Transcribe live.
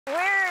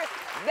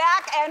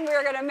back, and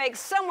we're going to make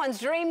someone's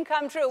dream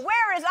come true.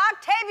 Where is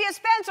Octavia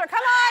Spencer?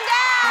 Come on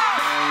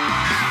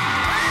down!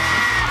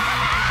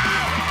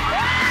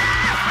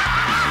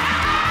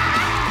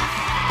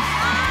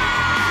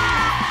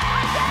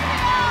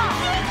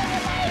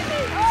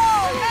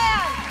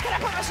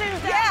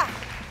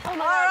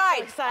 All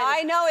right. So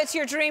I know it's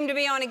your dream to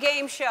be on a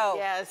game show.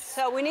 Yes.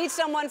 So we need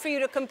someone for you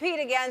to compete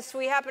against.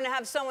 We happen to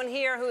have someone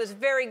here who is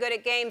very good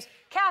at games.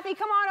 Kathy,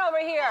 come on over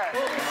here.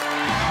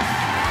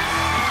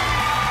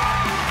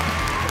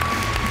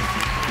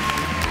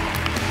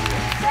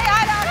 Say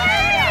hi to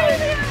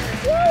Octavia.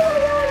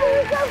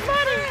 So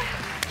funny.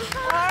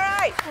 All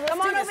right. Come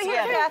on over this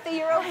here, together. Kathy.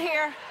 You're over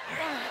here.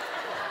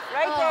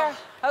 Right there.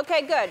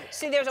 Okay, good.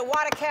 See, there's a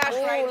wad of cash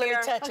right let here.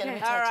 me touch it. Let me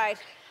touch All it. right.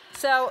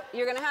 So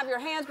you're going to have your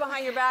hands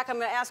behind your back. I'm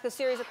going to ask a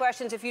series of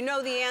questions. If you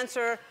know the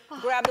answer,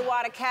 grab the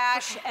wad of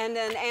cash and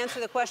then answer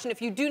the question.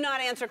 If you do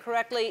not answer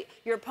correctly,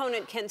 your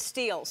opponent can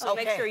steal. So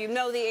make sure you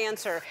know the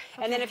answer.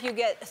 And then if you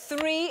get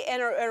 3 in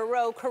a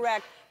row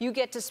correct, you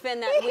get to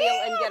spin that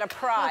wheel and get a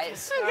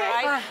prize. All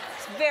right?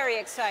 It's very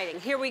exciting.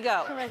 Here we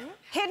go.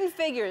 Hidden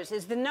Figures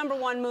is the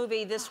 #1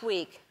 movie this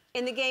week.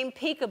 In the game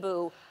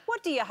Peekaboo,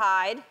 what do you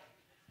hide?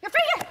 Your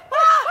finger!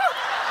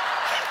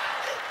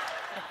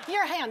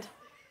 Your hand.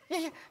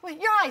 Your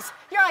eyes.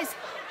 Your eyes.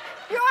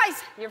 Your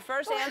eyes. Your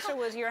first answer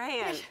was your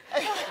hand.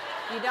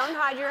 You don't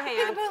hide your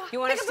hand. Peekaboo. You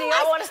want to Peekaboo. steal?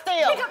 I want to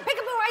steal.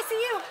 Peekaboo, I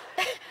see you.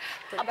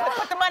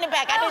 Put the money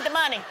back. I need the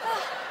money.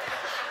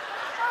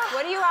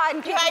 What do you hide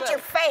in Peekaboo? You hide your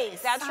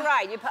face. That's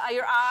right. You put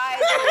your eyes.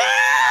 All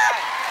right.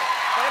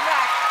 Put it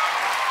back.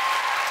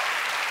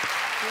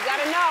 You got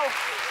to know.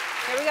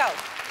 Here we go.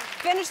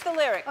 Finish the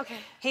lyric. Okay.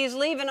 He's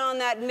leaving on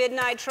that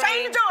midnight train.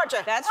 Train to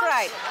Georgia. That's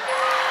right.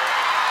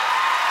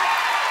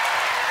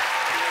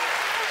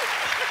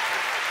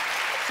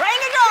 Train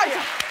to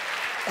Georgia.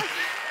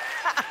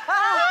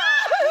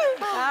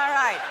 All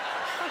right.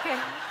 Okay.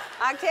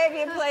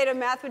 Octavia played a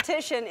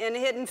mathematician in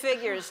Hidden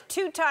Figures.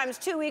 2 times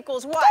 2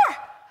 equals what? 4.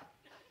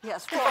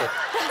 Yes, 4. I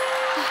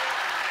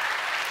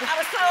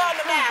was slow on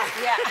the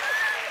math. Yeah.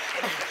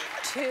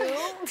 2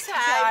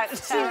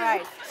 times 2. All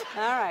right.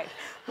 All right.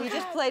 You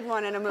just played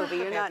one in a movie.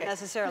 You're not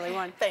necessarily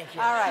one. Thank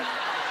you. All right.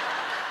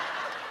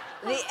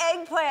 The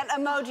eggplant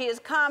emoji is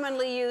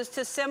commonly used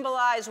to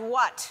symbolize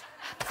what?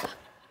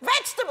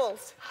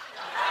 Vegetables.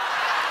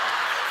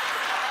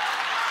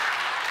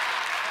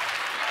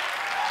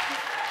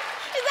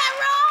 Is that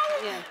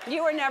wrong? Yeah.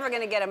 You were never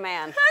going to get a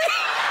man.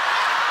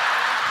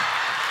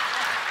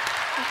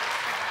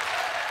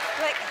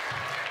 Like,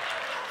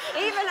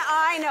 even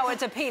I know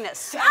it's a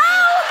penis.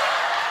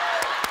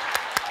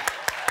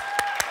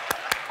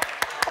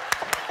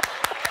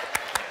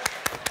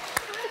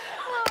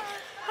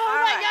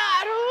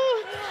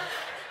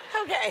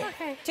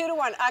 Okay. 2 to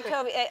 1.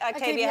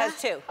 Octavia has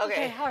 2.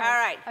 Okay. All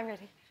right. I'm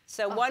ready.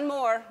 So one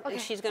more, and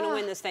she's going to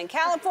win this thing.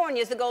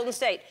 California is the Golden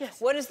State. Yes.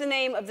 What is the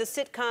name of the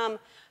sitcom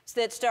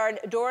that starred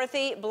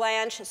Dorothy,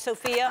 Blanche,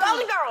 Sophia?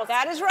 Golden Girls.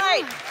 That is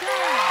right. All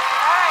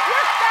right.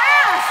 You're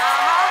fast.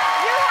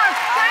 You are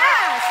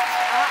fast.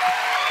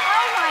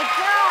 Oh my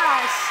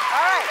gosh.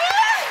 All right.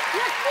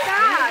 You're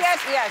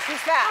fast.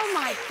 She's fast. Oh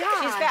my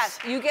gosh. She's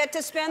fast. You get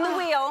to spin the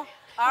wheel.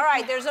 All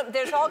right, there's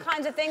all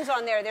kinds of things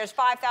on there. There's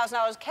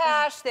 $5,000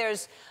 cash.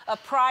 There's a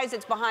prize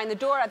that's behind the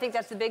door. I think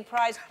that's the big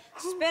prize.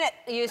 Spin it.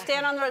 You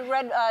stand on the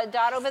red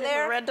dot over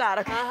there. The red dot.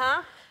 Okay.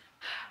 Uh-huh.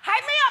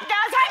 Hype me up,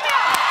 guys. Hype me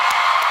up.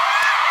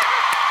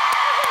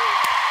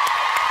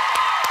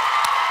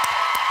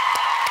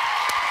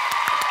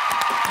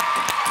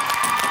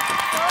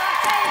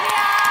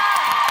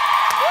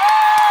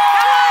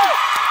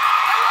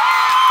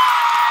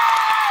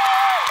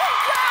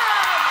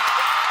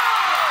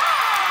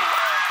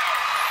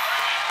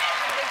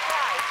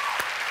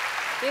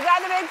 You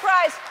got the big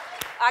prize.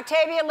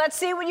 Octavia, let's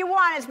see what you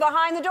want. It's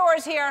behind the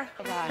doors here.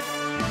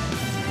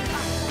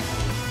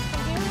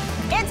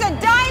 It's a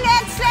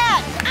dinette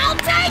set. I'll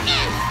take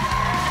it.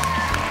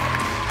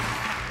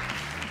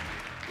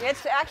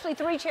 It's actually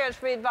 3 chairs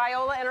for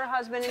Viola and her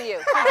husband and you.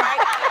 All right?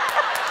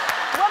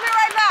 We'll be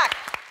right back.